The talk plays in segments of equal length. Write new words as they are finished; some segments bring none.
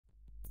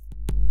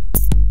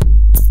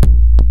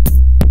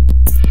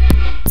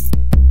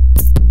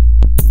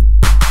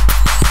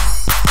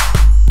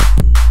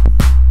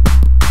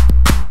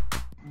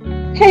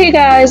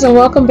guys, and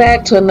welcome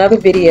back to another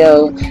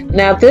video.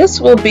 Now this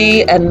will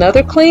be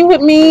another clean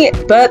with me,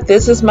 but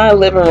this is my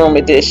living room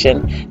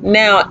edition.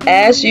 Now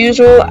as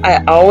usual,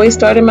 I always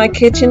start in my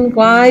kitchen.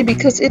 Why?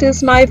 Because it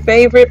is my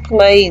favorite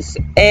place,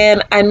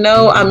 and I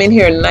know I'm in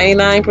here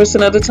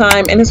 99% of the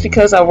time, and it's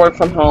because I work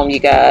from home, you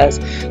guys.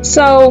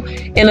 So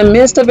in the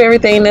midst of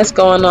everything that's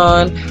going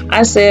on,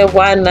 I said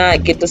why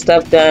not get the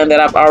stuff done that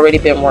I've already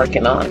been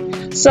working on.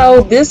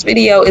 So this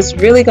video is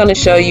really going to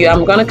show you,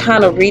 I'm going to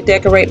kind of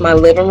redecorate my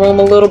living room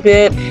a little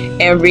bit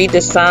and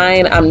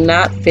redesign. I'm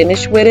not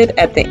finished with it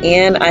at the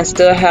end. I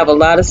still have a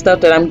lot of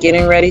stuff that I'm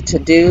getting ready to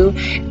do,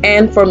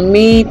 and for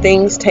me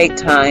things take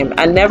time.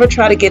 I never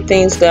try to get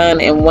things done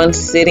in one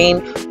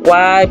sitting.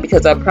 Why?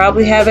 Because I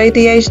probably have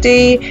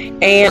ADHD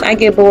and I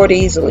get bored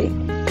easily.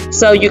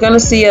 So you're going to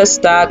see us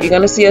stop, you're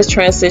going to see us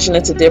transition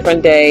into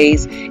different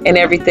days and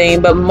everything,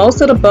 but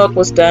most of the bulk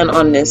was done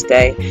on this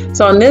day.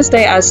 So on this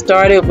day I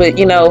started with,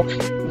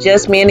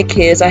 just me and the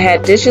kids. I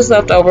had dishes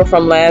left over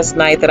from last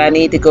night that I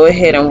need to go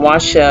ahead and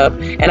wash up,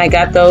 and I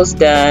got those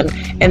done.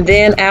 And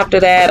then after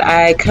that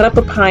I cut up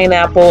a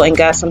pineapple and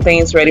got some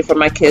things ready for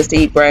my kids to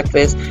eat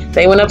breakfast.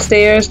 They went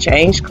upstairs,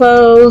 changed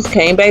clothes,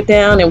 came back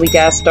down, and we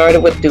got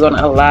started with doing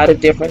a lot of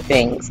different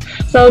things.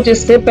 So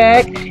just sit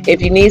back.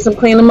 If you need some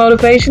cleaning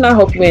motivation, I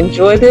hope you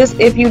enjoy this.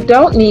 If you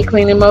don't need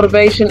cleaning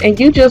motivation and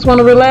you just want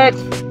to relax,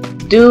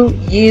 do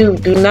you.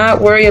 Do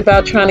not worry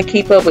about trying to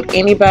keep up with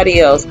anybody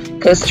else,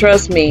 because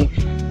trust me,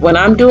 when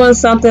I'm doing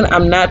something,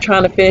 I'm not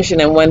trying to finish it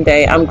in one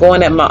day. I'm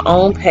going at my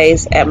own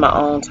pace at my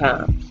own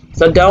time.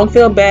 So don't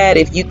feel bad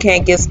if you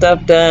can't get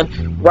stuff done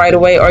right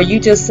away, or you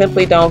just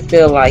simply don't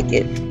feel like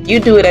it. You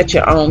do it at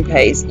your own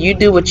pace. You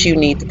do what you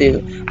need to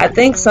do. I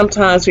think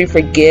sometimes we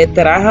forget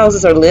that our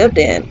houses are lived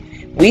in.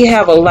 We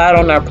have a lot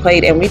on our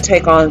plate and we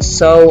take on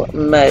so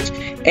much.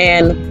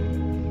 And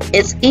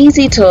it's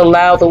easy to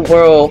allow the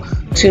world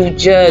to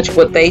judge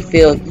what they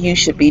feel you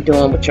should be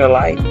doing with your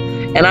life.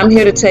 And I'm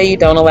here to tell you,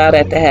 don't allow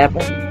that to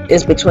happen.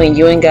 It's between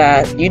you and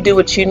God. You do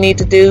what you need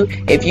to do.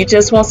 If you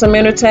just want some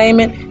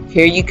entertainment,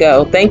 here you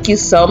go. Thank you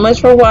so much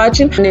for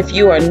watching. And if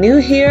you are new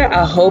here,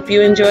 I hope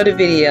you enjoyed the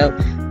video.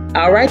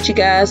 All right, you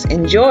guys,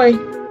 enjoy.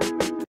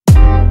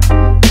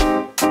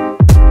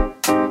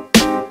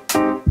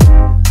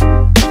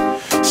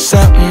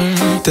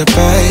 Something to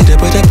buy,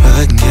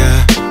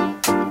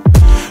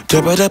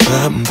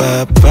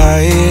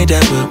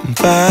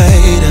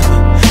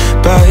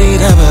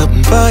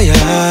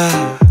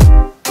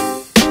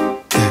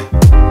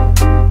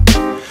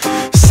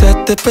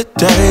 set the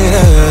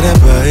potato,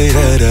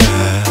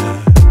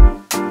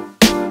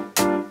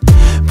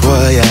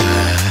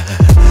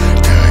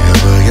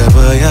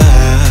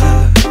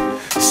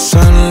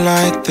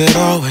 sunlight that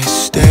always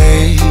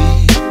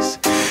stays,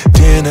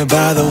 dinner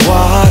by the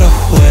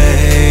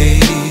waterway.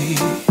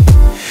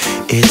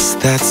 It's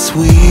that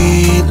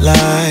sweet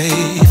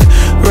life.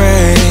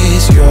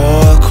 Raise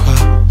your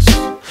cross.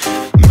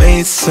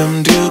 Made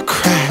some dude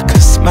crack a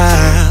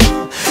smile.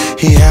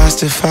 He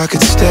asked if I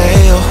could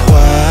stay a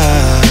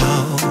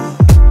while.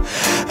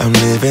 I'm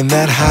living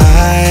that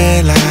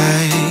high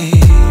life.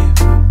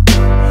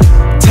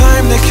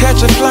 Time to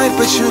catch a flight,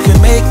 but you can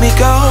make me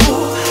go.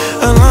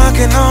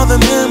 Unlocking all the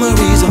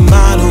memories of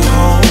my new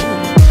home.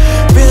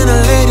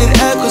 Ventilated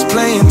echoes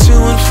playing to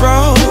and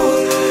fro,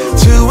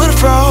 to and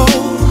fro,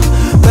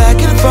 back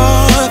and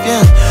forth,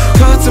 yeah.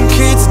 Caught some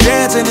kids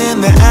dancing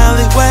in the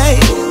alleyway.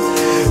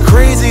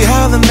 Crazy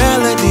how the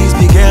melodies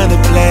began to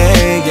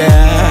play,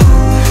 yeah.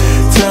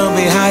 Tell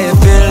me how you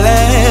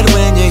feeling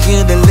when you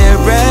hear the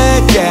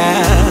lyric,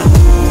 yeah.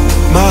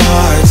 My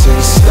heart's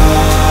in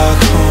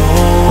Stockholm.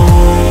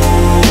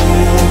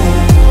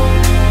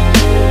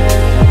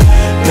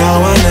 Now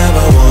I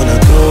never wanna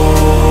go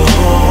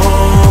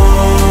home.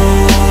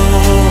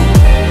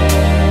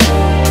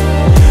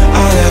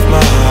 I left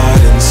my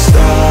heart in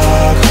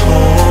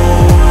Stockholm.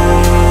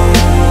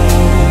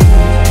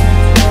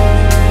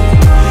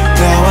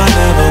 Now I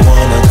never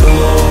wanna go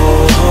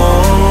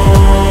home.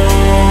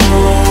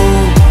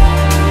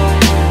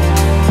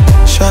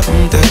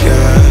 Shopping the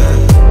girl,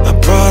 I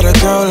brought a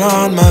girl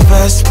on my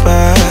Vespa.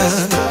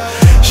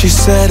 She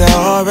said I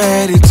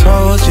already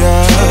told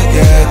ya,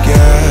 yeah,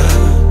 yeah.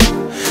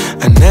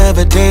 I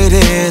never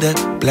dated a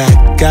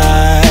black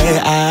guy.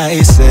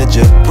 I said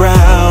you're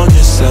brown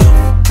yourself.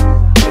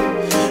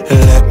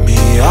 Let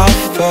me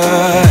offer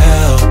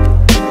help.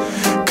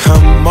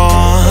 Come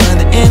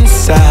on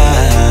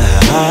inside,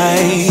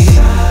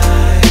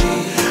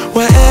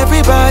 where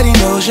everybody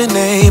knows your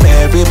name.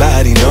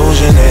 Everybody knows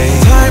your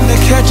name. Time to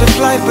catch a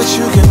flight, but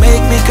you can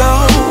make me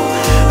go.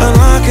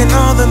 Unlocking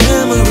all the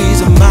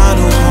memories of my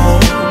new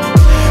home.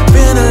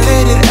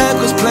 Ventilated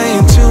echoes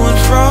playing to and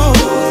fro,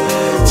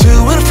 to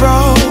and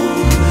fro,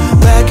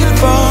 back and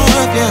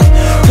forth, yeah.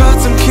 Caught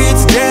some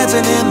kids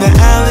dancing in the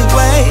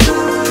alleyway.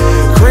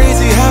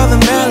 Crazy how the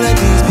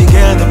melodies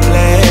began to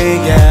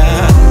play,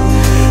 yeah.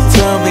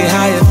 Tell me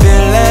how you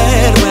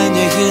feeling when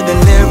you hear the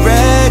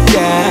lyric,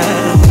 yeah.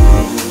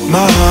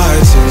 My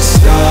heart's in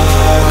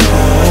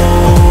Stockholm.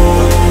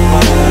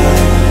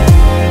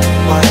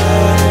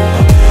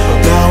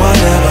 Now I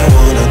never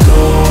wanna go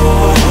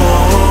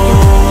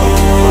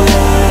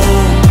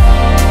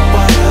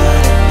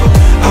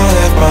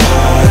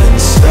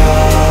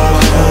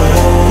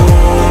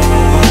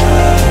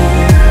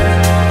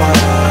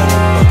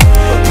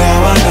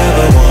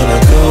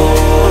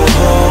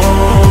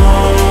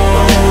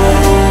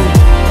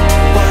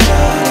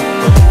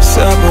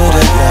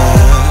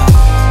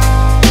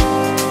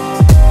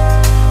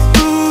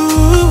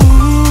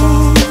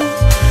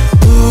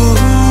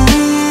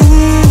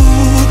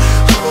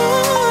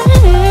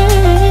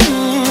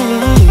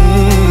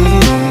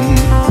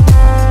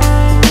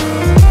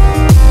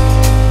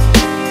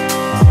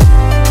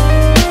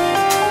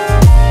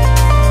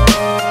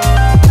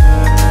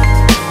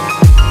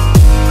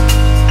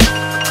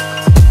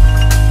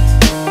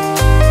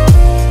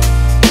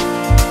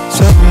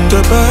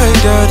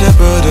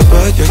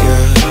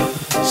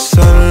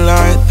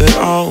that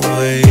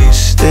always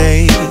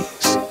stays.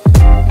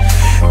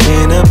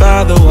 Dinner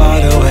by the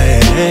waterway.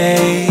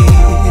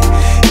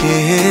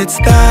 It's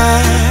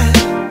that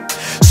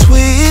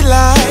sweet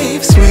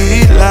life,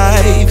 sweet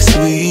life,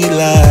 sweet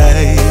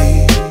life.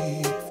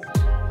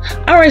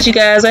 Alright you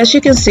guys, as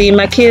you can see,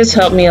 my kids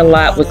help me a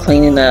lot with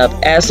cleaning up,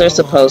 as they're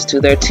supposed to.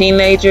 They're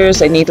teenagers,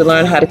 they need to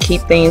learn how to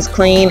keep things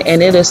clean,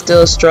 and it is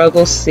still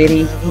struggle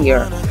city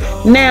here.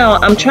 Now,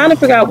 I'm trying to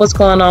figure out what's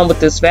going on with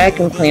this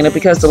vacuum cleaner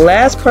because the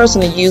last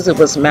person to use it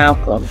was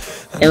Malcolm.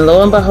 And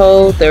lo and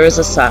behold, there is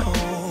a sock.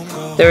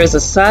 There is a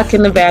sock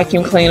in the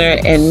vacuum cleaner,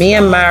 and me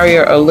and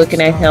Mario are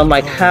looking at him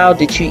like, how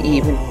did you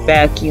even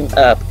vacuum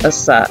up a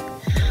sock?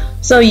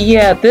 So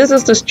yeah, this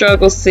is the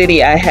struggle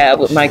city I have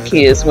with my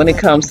kids when it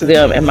comes to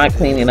them and my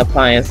cleaning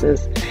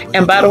appliances.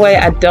 And by the way,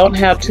 I don't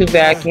have 2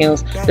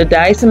 vacuums. The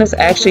Dyson is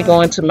actually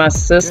going to my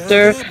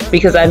sister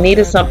because I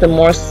needed something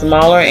more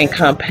smaller and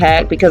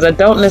compact because I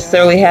don't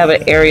necessarily have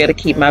an area to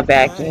keep my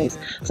vacuums.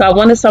 So I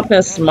wanted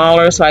something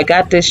smaller, so I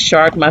got this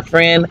Shark. My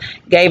friend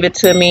gave it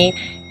to me,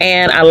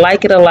 and I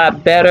like it a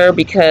lot better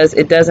because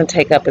it doesn't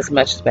take up as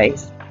much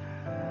space.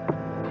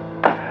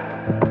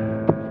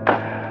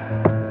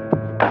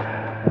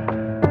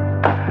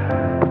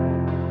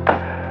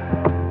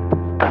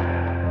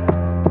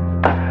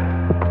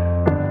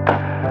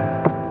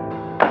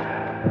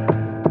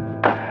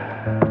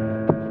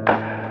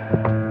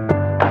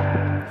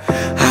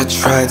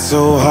 Tried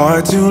so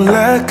hard to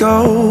let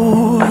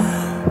go,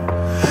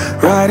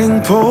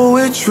 writing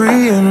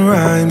poetry and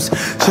rhymes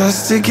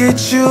just to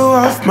get you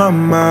off my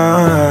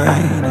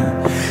mind.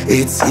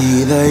 It's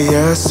either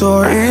yes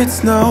or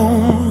it's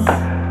no.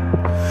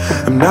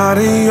 I'm not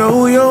a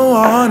yo-yo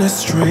on a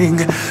string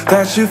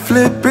that you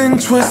flip and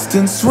twist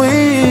and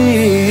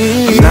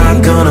swing. I'm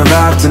not gonna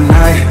vibe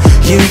tonight,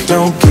 you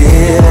don't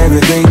get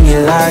everything you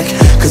like,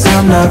 cause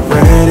I'm not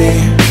ready.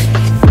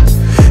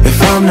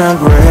 If I'm not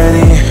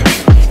ready,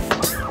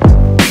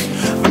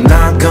 I'm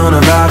not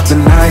gonna vibe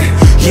tonight,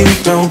 you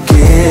don't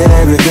get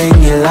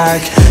everything you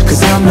like,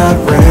 cause I'm not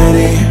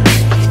ready.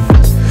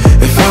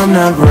 If I'm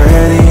not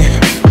ready,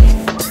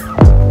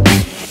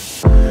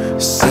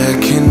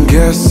 second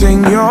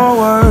guessing your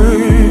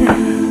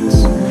words,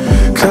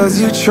 cause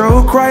you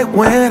choke right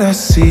when I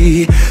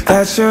see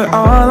that you're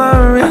all I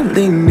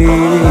really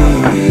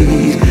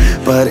need.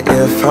 But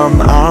if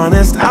I'm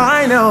honest,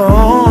 I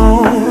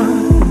know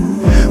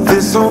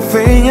this whole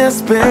thing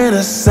has been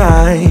a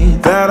sign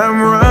that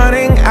I'm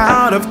running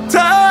out of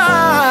time.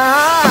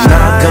 I'm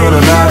not gonna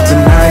vibe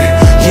tonight,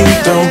 you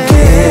don't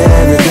get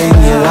everything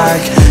you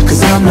like,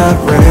 cause I'm not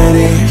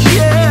ready.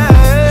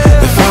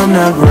 If I'm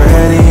not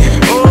ready,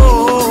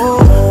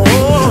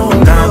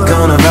 I'm not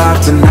gonna vibe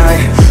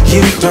tonight,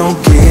 you don't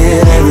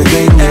get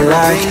everything you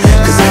like,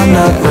 cause I'm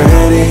not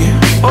ready.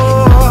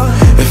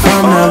 If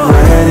I'm not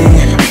ready,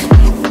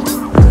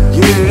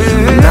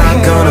 I'm not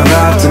gonna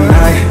vibe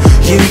tonight,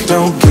 you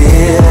don't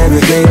get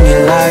everything you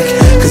like,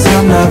 cause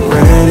I'm not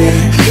ready.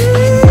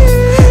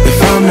 If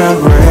I'm not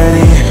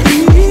ready,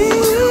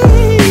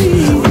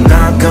 I'm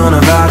not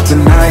gonna vibe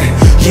tonight,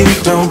 you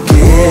don't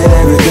get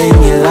everything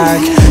you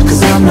like,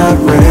 cause I'm not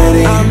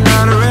ready.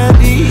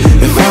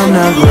 If I'm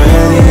not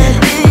ready,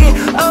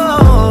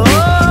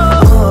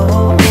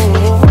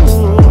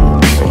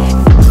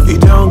 you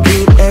don't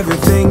get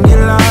everything you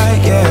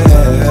like, yeah.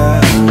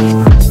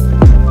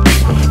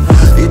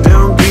 You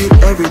don't get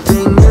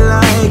everything you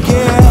like,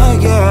 yeah,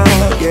 yeah,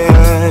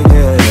 yeah,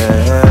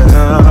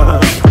 yeah.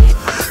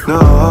 No.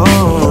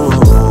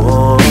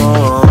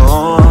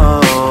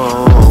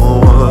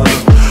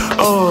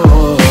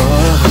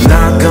 I'm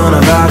not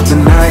gonna vibe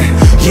tonight,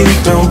 you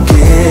don't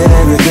get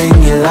everything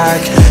you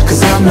like,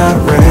 cause I'm not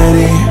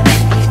ready.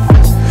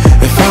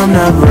 If I'm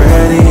not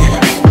ready,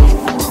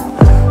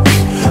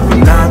 I'm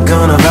not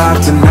gonna vibe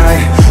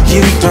tonight,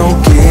 you don't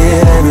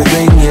get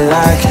everything you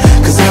like,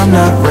 cause I'm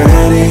not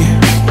ready.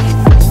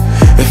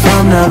 If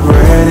I'm not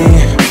ready,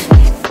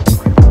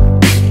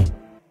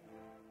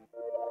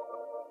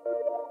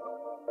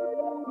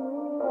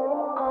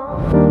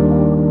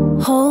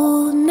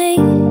 hold me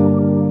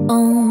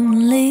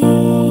only.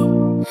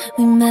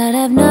 We might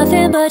have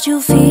nothing, but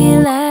you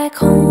feel like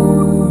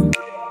home.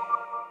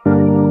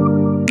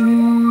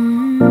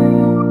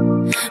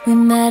 We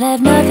might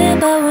have nothing,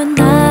 but we're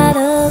not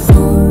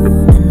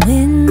alone.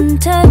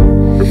 Winter,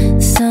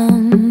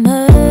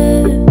 summer,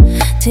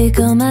 take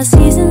all my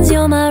seasons,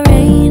 you're my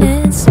rain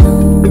and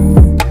snow.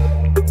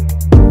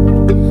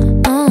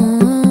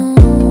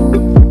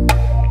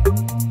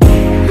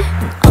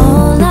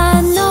 All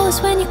I know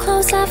is when you're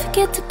close, I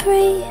forget to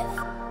breathe.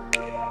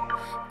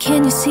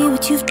 Can you see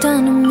what you've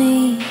done to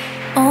me?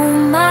 Oh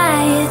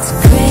my, it's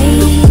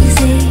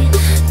crazy,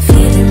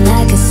 feeling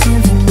like a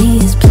symphony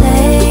is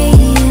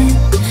playing.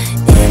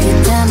 Every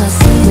time I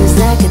see you, it's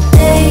like a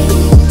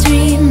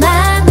daydream. I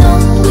know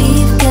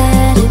we've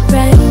got it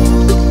right,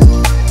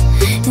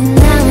 and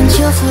I want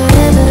you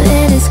forever,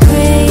 and it's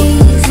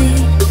crazy.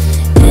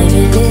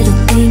 Every little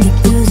thing you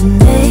do is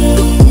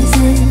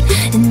amazing,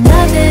 and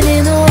nothing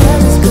in the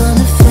world is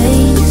gonna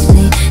faze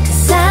me,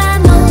 cause I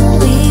know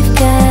we've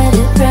got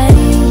it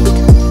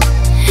right.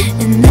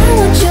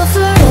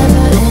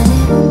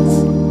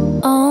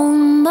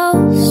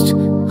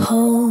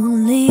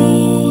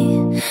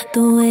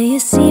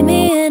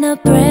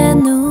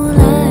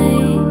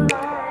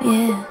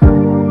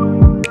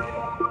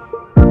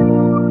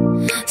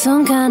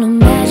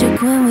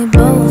 like when we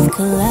both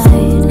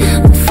collide.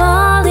 I'm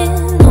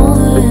falling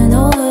over and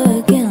over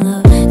again,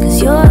 love,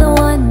 'cause you're the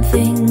one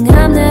thing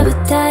I'm never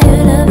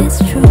tired of, it's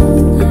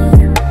true.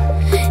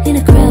 In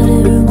a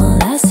crowded room, all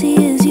I see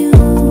is you.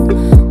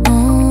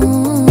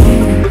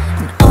 And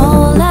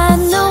all I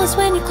know is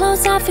when you're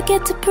close, I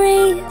forget to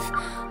breathe.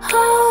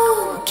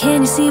 Oh,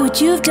 can you see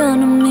what you've done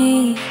to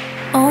me?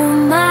 Oh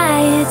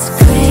my, it's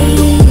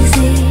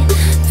crazy.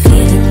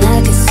 Feeling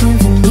like a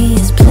symphony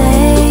is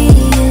playing.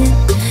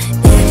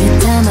 Every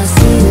time I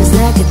see you, it's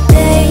like a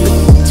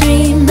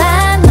daydream.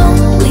 I know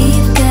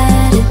we've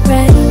got it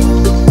right,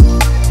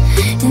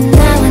 and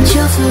I want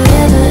you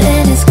forever,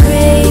 and it's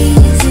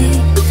crazy.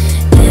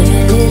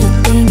 Every little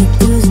thing you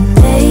do is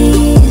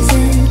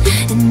amazing,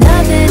 and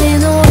nothing in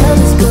the world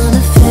is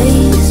gonna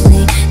faze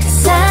me,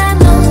 'cause I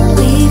know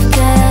we've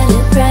got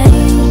it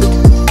right,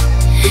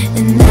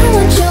 and I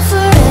want you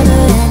forever,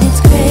 and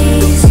it's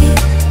crazy,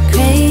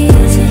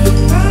 crazy,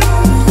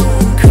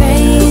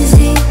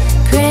 crazy,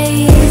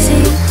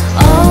 crazy.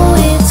 Oh,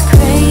 it's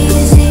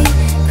crazy,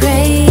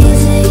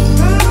 crazy,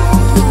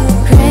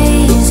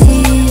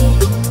 crazy.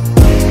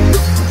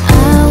 I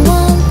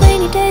want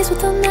rainy days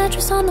with a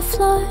mattress on the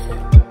floor,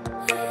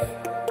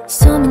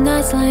 summer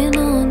nights lying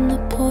on the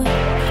porch.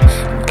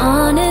 And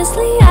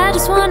honestly, I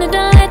just wanted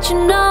to let you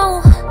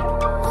know,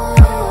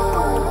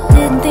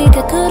 didn't think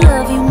I could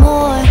love you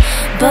more.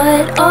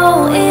 But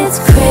oh, it's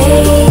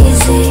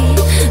crazy.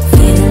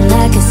 Feeling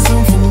like a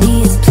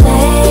symphony is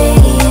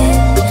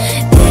playing.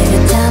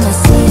 Every time I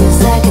see you,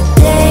 it's like a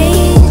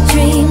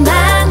daydream. I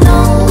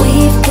know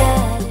we've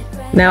got it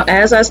right. Now,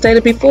 as I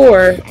stated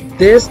before,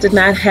 this did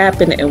not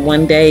happen in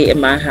one day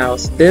in my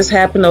house. This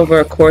happened over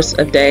a course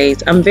of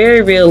days. I'm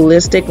very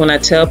realistic when I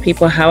tell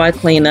people how I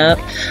clean up.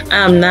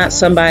 I'm not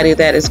somebody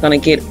that's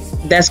going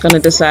to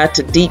decide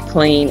to deep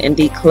clean and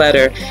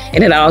declutter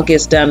and it all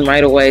gets done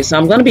right away. So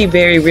I'm going to be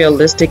very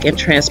realistic and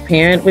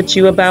transparent with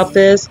you about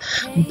this.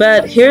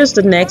 But here's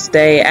the next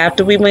day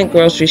after we went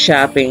grocery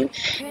shopping,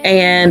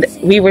 and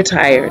we were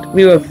tired.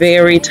 We were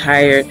very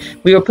tired.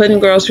 We were putting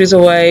groceries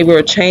away. We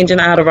were changing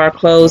out of our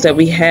clothes that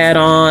we had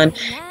on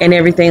and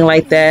everything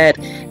like that.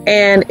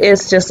 And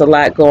it's just a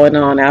lot going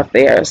on out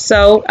there.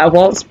 So I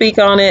won't speak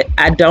on it.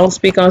 I don't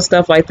speak on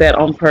stuff like that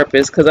on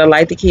purpose because I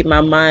like to keep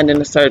my mind in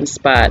a certain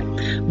spot.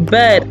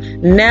 But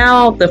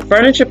now the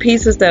furniture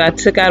pieces that I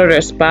took out of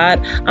their spot,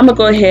 I'm going to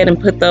go ahead and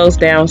put those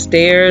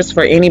downstairs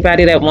for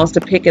anybody that wants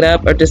to pick it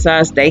up or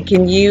decides they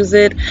can use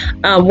it.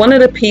 One of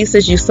the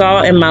pieces you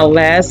saw in my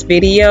last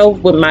video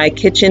with my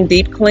kitchen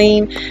deep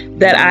clean,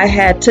 that I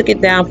had took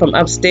it down from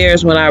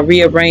upstairs when I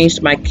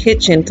rearranged my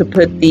kitchen to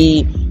put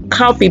the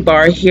coffee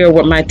bar here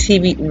where my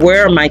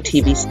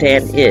TV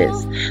stand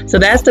is. So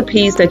that's the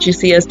piece that you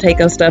see us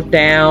taking stuff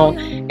down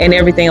and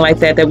everything like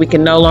that we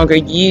can no longer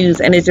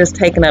use, and it's just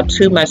taking up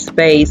too much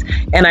space,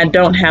 and I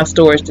don't have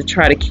storage to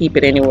try to keep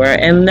it anywhere,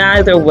 and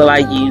neither will I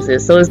use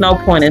it, so there's no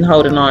point in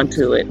holding on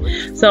to it.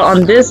 So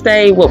on this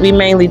day, what we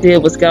mainly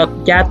did was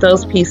got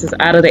those pieces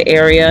out of the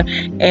area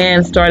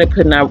and started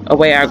putting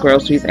away our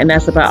groceries, and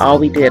that's about all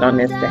we did on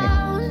this day.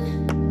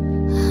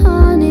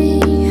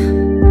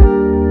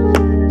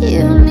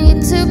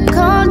 To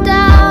calm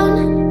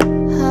down,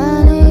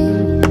 honey.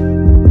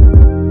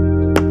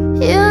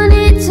 You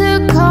need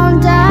to calm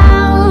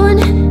down,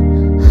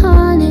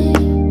 honey.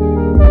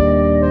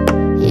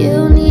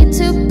 You need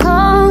to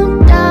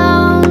calm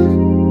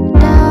down,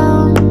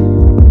 down,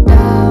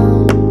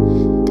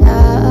 down,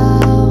 down.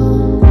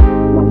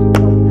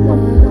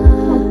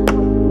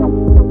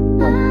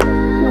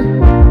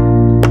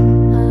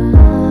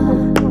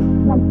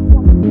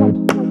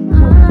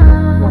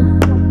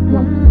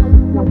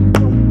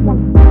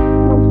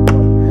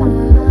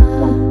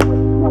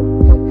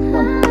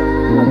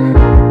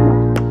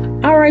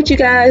 Alright, you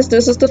guys,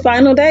 this is the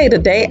final day, the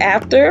day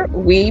after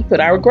we put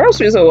our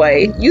groceries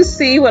away. You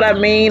see what I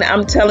mean?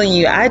 I'm telling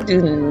you, I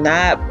do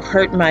not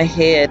hurt my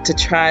head to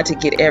try to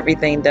get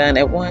everything done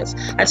at once.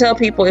 I tell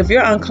people, if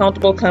you're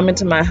uncomfortable coming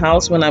to my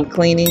house when I'm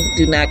cleaning,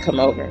 do not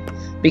come over,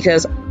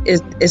 because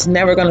it's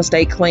never going to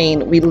stay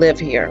clean. We live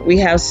here. We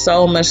have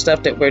so much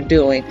stuff that we're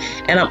doing,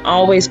 and I'm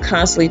always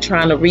constantly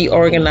trying to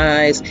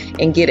reorganize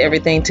and get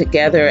everything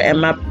together,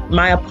 and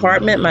my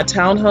apartment, my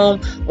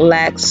townhome,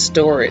 lacks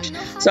storage.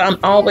 So I'm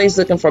always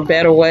looking for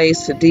better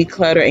ways to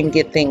declutter and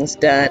get things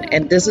done,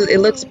 and it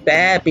looks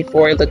bad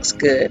before it looks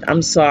good.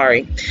 I'm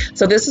sorry.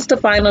 So this is the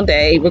final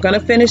day. We're going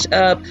to finish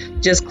up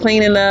just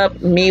cleaning up,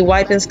 me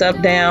wiping stuff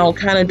down,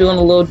 kind of doing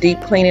a little deep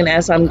cleaning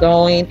as I'm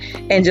going,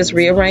 and just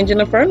rearranging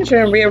the furniture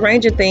and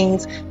rearranging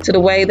things to the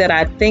way that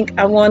I think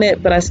I want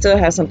it, but I still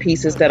have some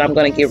pieces that I'm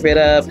going to get rid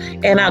of,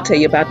 and I'll tell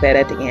you about that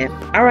at the end.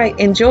 All right,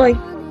 enjoy.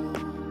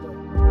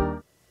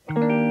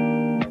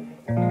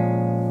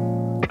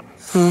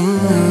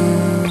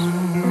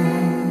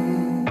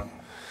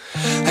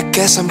 I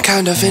guess I'm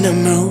kind of in a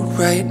mood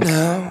right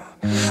now.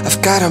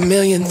 I've got a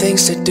million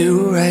things to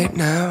do right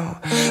now.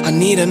 I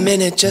need a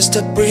minute just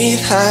to breathe.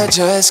 I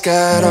just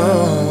got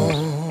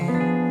home.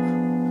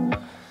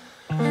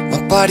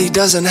 My body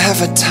doesn't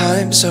have a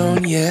time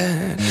zone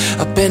yet.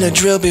 I've been a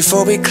drill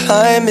before we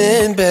climb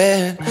in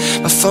bed.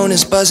 My phone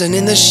is buzzing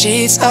in the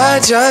sheets,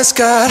 I just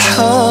got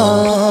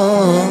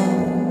home.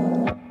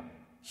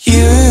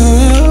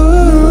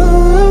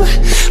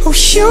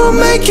 You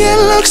make it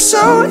look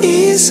so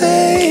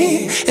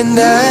easy, and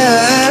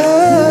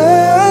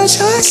I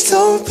just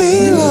don't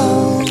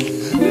belong.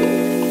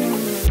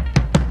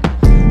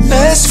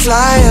 Let's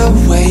fly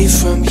away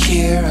from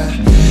here, I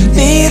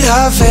need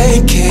a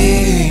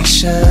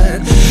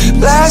vacation.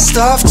 Blast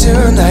off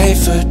tonight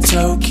for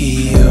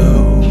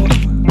Tokyo.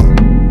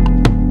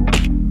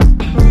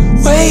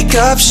 Wake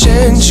up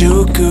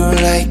Shinjuku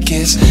like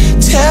it's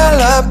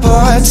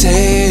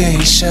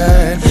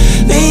teleportation.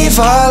 Leave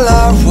all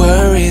our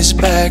worries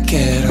back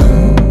at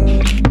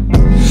home.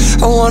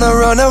 I wanna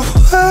run away.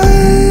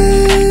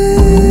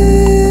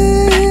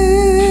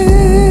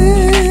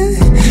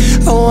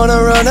 I wanna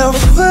run away.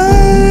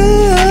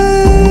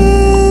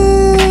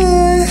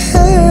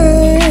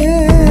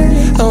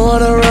 I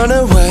wanna run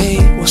away.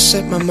 We'll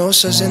sip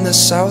mimosas in the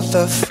south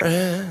of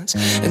France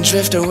and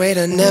drift away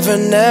to Never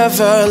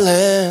Never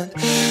Land.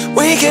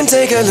 We can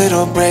take a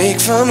little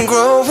break from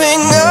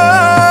growing up.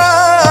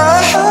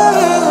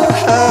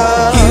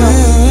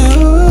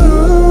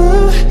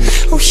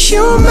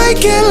 You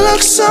make it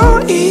look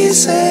so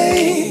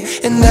easy,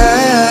 and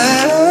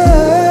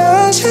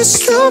I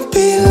just don't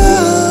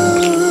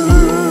belong.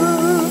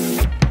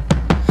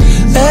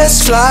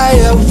 Let's fly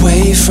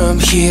away from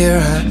here,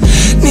 I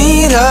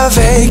need a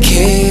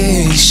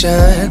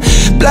vacation.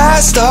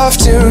 Blast off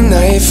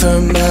tonight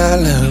for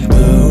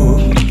Malibu.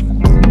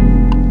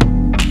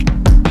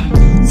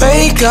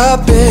 Wake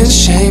up in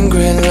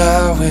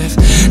Shangri-La with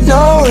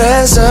no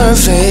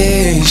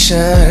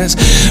reservations.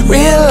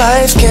 Real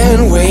life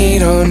can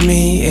wait on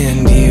me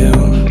and you.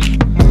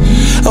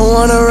 I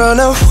wanna run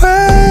away.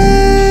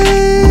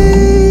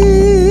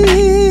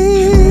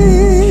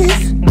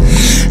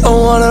 I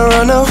wanna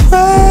run away.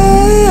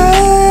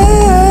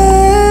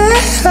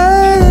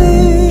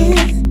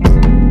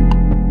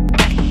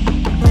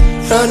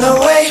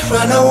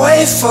 Run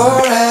away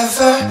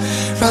forever.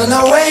 Run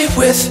away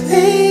with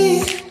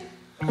me.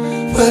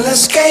 We'll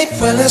escape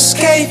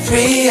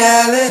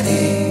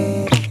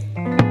reality.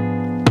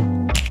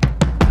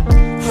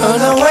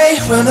 Run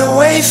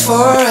away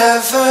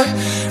forever.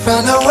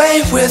 Run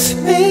away with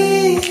me.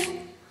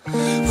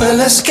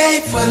 We'll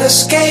escape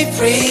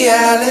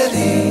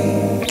reality.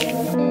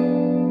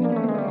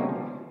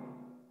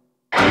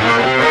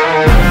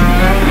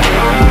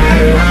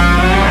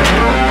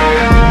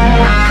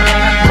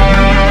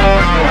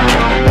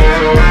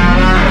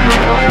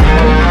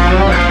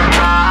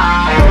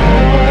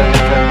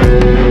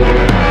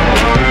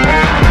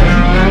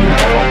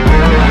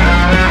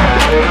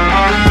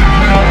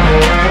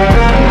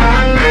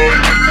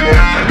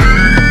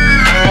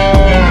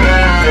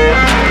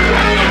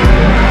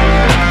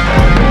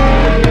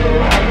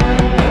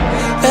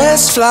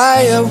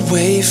 Fly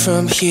away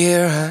from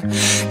here, I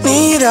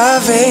need a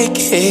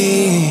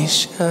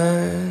vacation.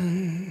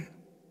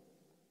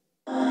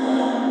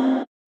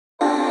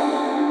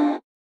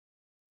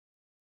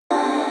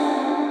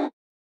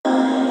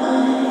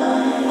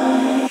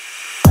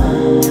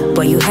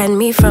 Boy, you had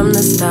me from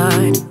the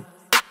start.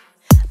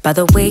 By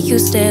the way you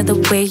stared, the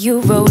way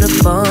you wrote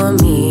upon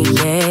me,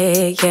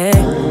 yeah.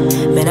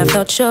 Man, I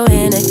felt your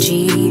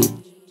energy.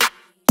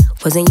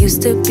 Wasn't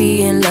used to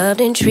being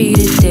loved and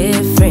treated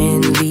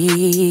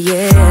differently,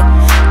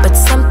 yeah. But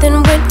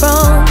something went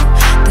wrong,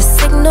 the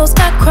signals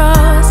got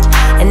crossed,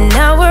 and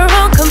now we're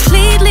on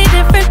completely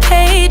different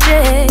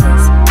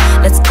pages.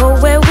 Let's go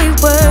where we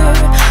were,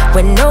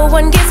 where no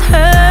one gets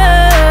hurt.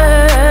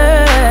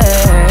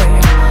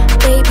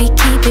 Baby,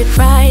 keep it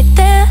right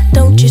there,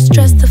 don't you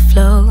stress the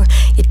flow.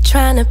 You're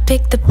trying to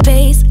pick the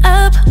pace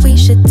up, we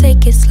should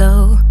take it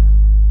slow.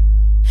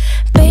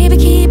 Baby,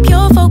 keep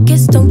your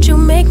focus, don't you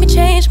make me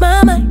change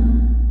my mind.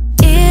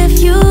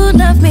 If you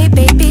love me,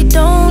 baby,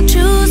 don't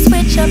you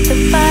switch up the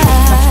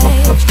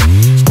vibe.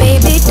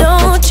 Baby,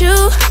 don't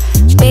you,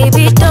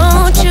 baby,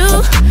 don't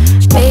you,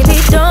 baby,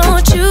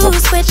 don't you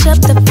switch up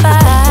the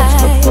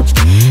vibe.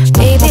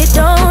 Baby,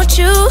 don't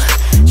you,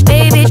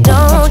 baby,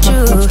 don't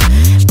you,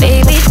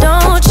 baby,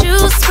 don't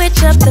you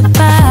switch up the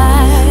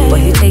vibe. Will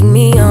you take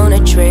me on a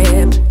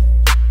trip?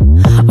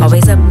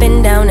 Always up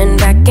and down and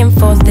back and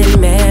forth in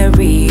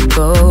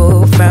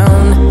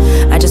merry-go-round.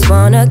 I just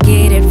wanna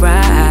get it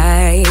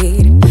right,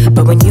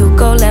 but when you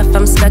go left,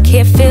 I'm stuck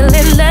here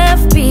feeling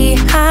left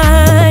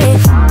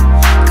behind.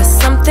 Cause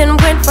something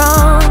went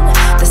wrong,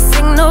 the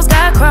signals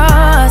got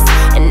crossed,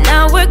 and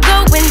now we're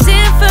going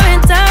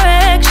different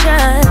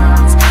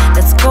directions.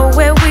 Let's go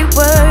where we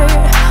were,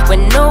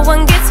 when no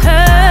one gets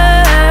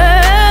hurt.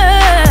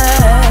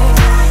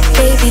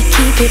 Baby,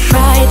 keep it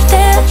right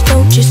there,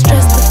 don't you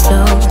stress the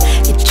flow.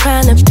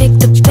 Trying to pick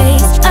the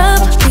pace up,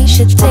 we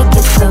should take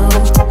it slow.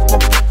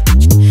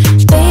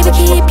 Baby,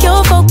 keep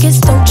your focus,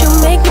 don't you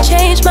make me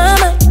change my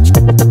mind.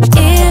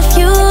 If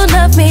you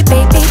love me,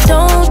 baby,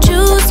 don't you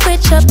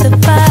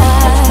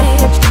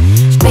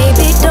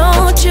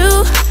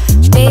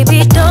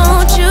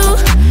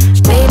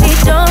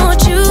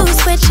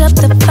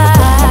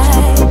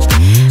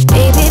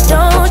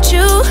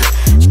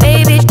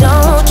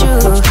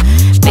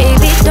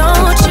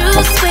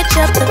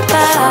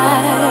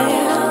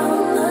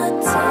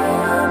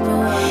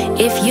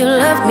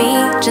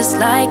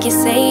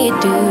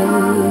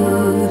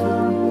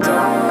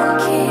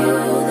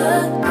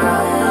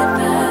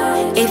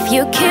If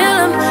you kill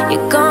them,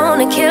 you're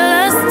gonna kill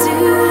us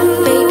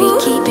too. Baby,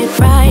 keep it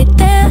right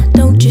there,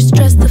 don't you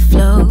stress the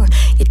flow.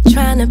 You're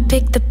trying to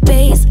pick the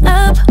pace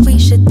up, we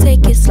should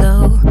take it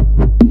slow.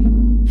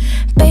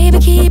 Baby,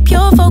 keep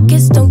your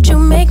focus, don't you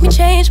make me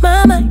change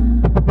my mind.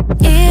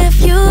 If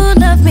you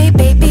love me,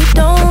 baby,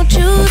 don't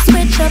you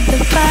switch up the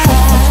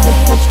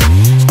vibe.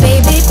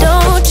 Baby,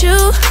 don't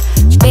you,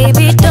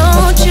 baby,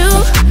 don't you,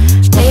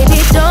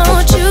 baby,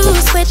 don't you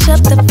switch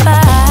up the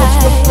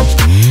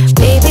vibe.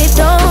 Baby,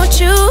 don't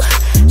you,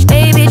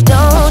 baby,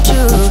 don't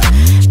you,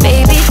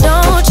 baby,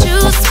 don't you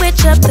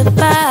switch up the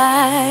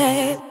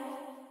vibe.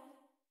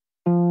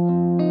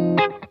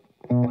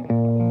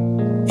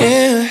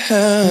 Yeah,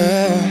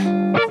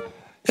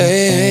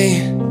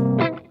 hey,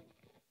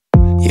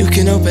 you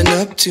can open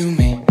up to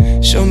me,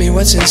 show me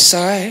what's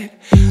inside.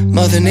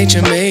 Mother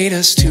Nature made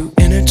us to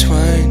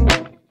intertwine.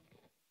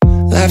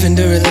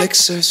 Lavender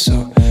elixir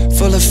so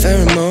full of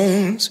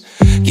pheromones.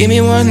 Give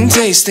me one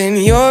taste and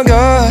you're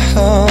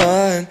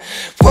gone.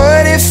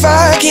 What if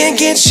I can't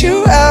get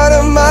you out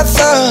of my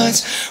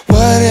thoughts?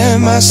 What if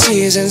my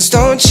seasons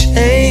don't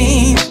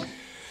change?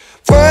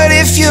 What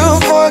if you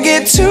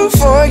forget to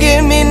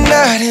forget me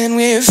not and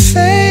we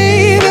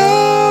fade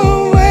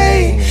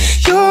away?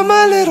 You're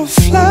my little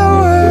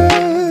flower,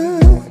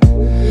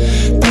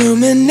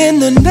 blooming in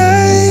the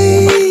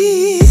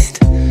night,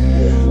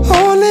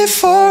 only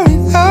for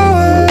an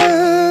hour.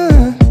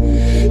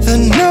 The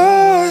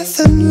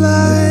northern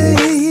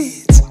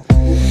lights,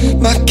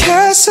 my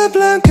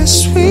Casablanca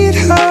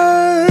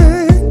sweetheart,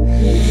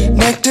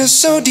 nectar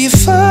so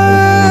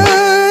divine.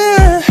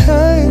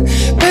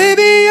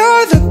 Baby,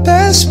 you're the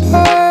best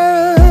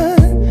part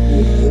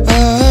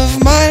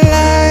of my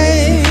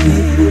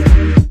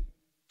life.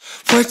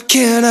 What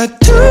can I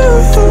do?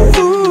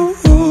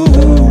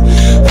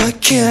 What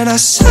can I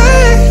say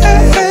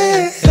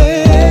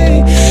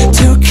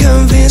to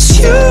convince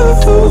you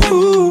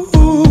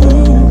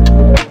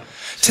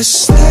to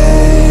stay?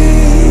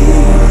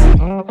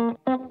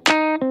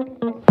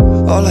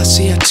 All I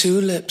see are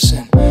tulips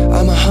and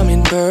I'm a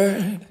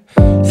hummingbird.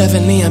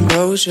 Heavenly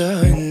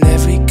ambrosia in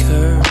every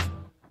curve.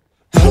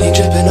 Honey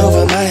dripping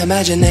over my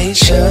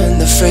imagination.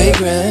 The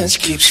fragrance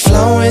keeps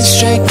flowing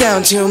straight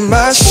down to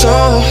my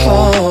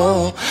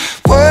soul.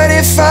 What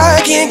if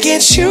I can't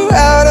get you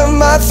out of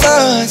my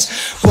thoughts?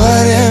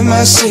 What if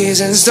my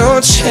seasons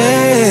don't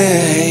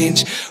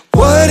change?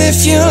 What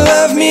if you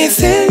love me,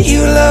 then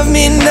you love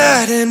me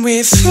not, and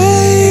we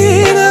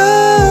fade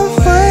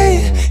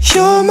away?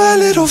 You're my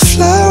little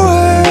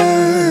flower,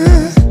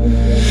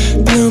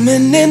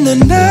 blooming in the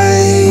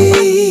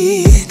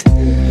night,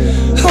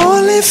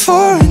 only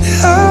for an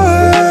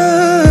hour.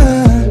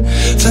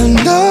 The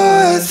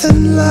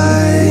northern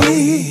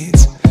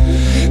lights,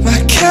 my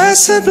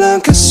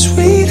Casablanca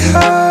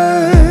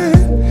sweetheart,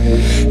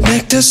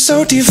 nectar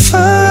so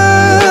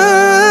divine.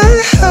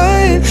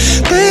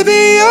 Baby,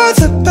 you're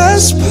the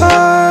best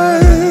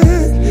part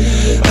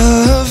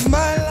of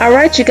my life.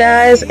 Alright you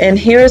guys, and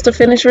here's the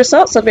finished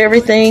results of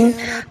everything.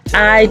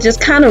 I just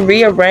kind of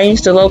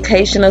rearranged the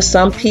location of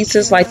some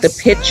pieces like the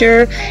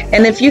picture,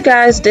 and if you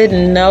guys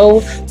didn't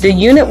know, the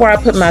unit where I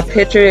put my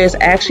picture is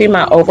actually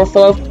my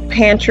overflow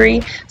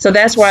pantry. So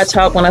that's where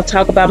when I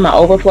talk about my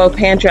overflow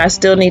pantry, I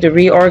still need to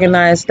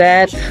reorganize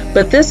that,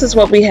 but this is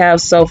what we have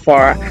so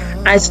far.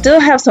 I still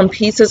have some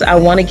pieces I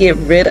want to get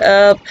rid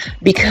of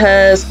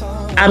because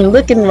I'm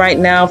looking right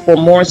now for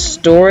more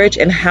storage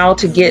and how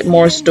to get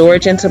more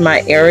storage into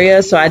my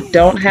area so I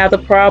don't have the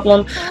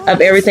problem of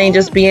everything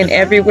just being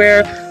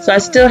everywhere. So I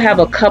still have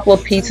a couple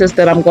of pieces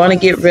that I'm going to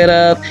get rid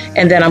of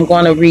and that I'm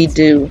going to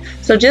redo.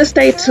 So just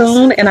stay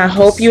tuned, and I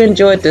hope you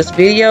enjoyed this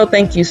video.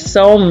 Thank you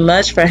so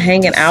much for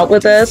hanging out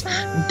with us.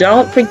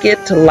 Don't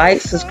forget to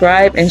like,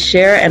 subscribe, and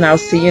share, and I'll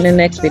see you in the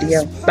next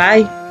video.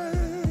 Bye.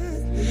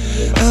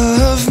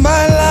 Of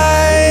my life.